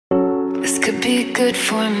This could be good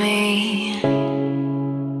for me.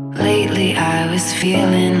 Lately I was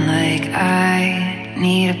feeling like I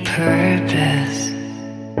need a purpose.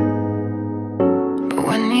 But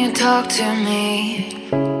when you talk to me,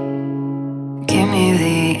 give me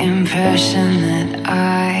the impression that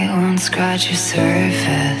I won't scratch your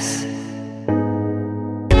surface.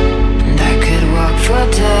 And I could walk for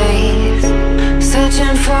days,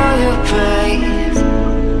 searching for your praise.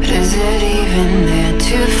 But is it even there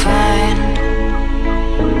to find?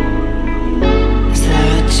 Is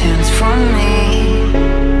there a chance for me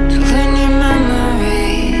to learn your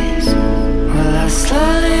memories? Will I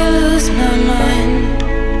slowly lose my mind?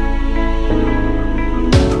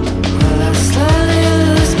 Will I slowly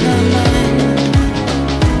lose my mind?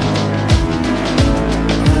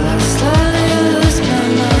 Will I slowly lose my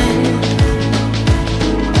mind?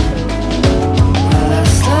 Will I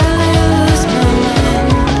slowly lose my mind?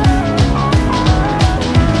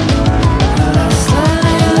 Will I slowly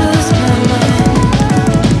lose my mind?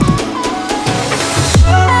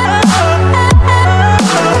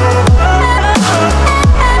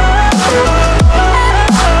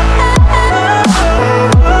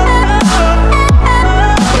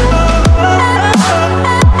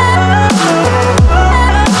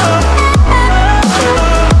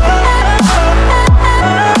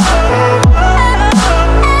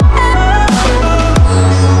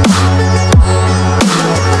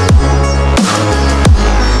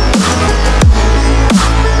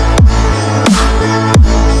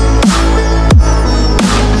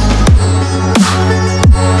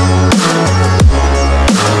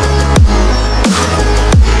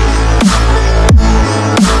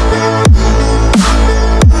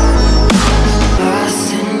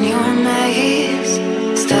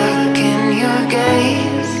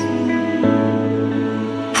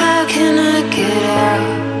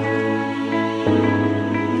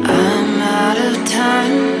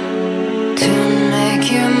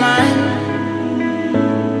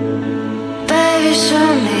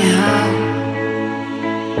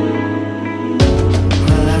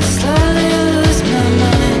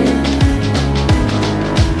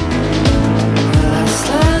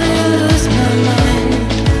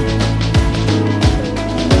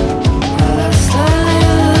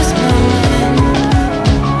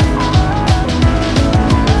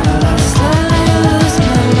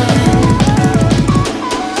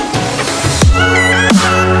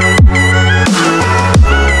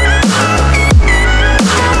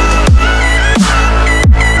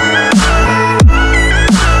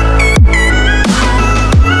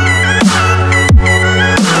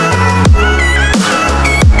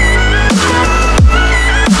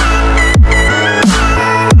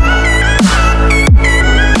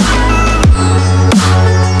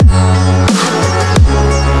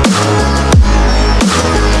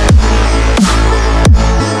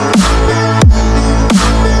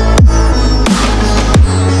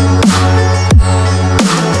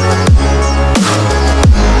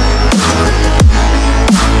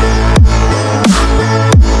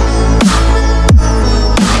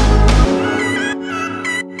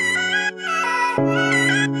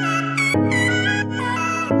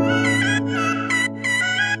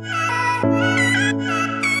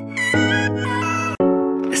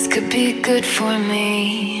 Good for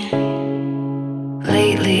me.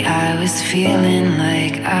 Lately I was feeling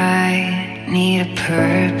like I need a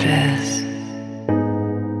purpose.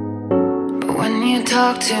 But when you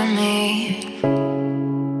talk to me,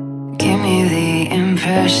 give me the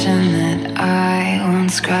impression that I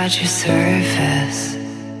won't scratch your surface.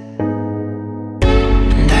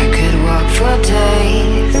 And I could walk for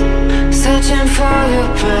days, searching for your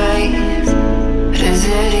praise. But is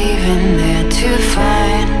it even there to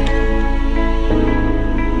find?